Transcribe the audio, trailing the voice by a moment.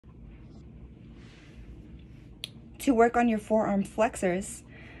to work on your forearm flexors,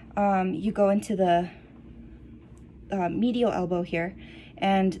 you go into the medial elbow here,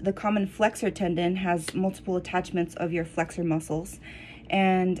 and the common flexor tendon has multiple attachments of your flexor muscles,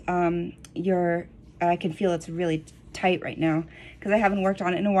 and I can feel it's really tight right now because I haven't worked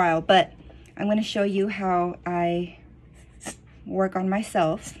on it in a while, but I'm going to show you how I work on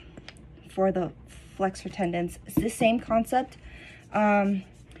myself for the flexor tendons. It's the same concept.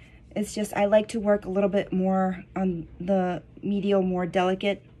 It's just I like to work a little bit more on the medial, more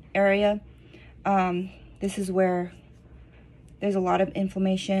delicate area. This is where there's a lot of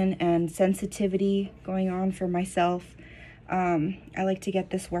inflammation and sensitivity going on for myself. I like to get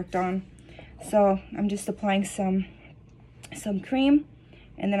this worked on. So I'm just applying some cream,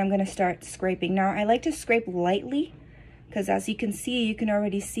 and then I'm going to start scraping. Now I like to scrape lightly because, as you can see, you can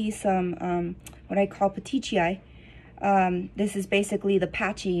already see some what I call petechiae. This is basically the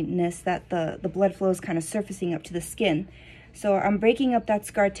patchiness that the blood flow is kind of surfacing up to the skin. So I'm breaking up that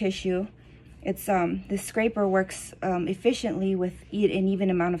scar tissue. It's this scraper works efficiently with an even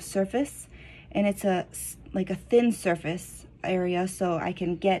amount of surface, and it's like a thin surface area, so I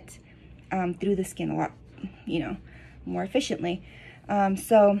can get through the skin a lot, more efficiently.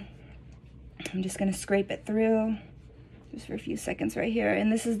 So I'm just gonna scrape it through just for a few seconds right here,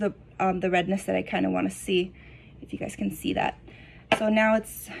 and this is the redness that I kind of want to see, if you guys can see that. So now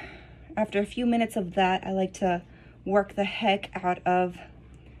it's after a few minutes of that, I like to work the heck out of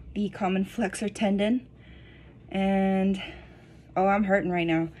the common flexor tendon, and oh, I'm hurting right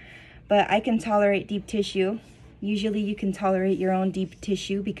now, but I can tolerate deep tissue. Usually you can tolerate your own deep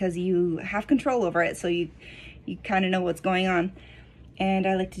tissue because you have control over it, so you kind of know what's going on. And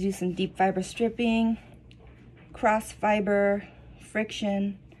I like to do some deep fiber stripping, cross fiber,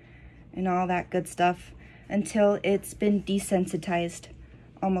 friction, and all that good stuff until it's been desensitized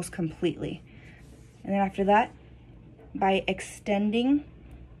almost completely. And then after that, by extending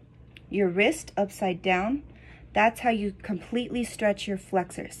your wrist upside down, that's how you completely stretch your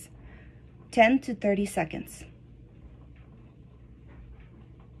flexors. 10 to 30 seconds.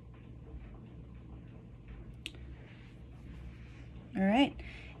 All right,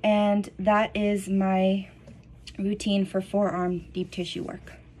 and that is my routine for forearm deep tissue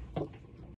work.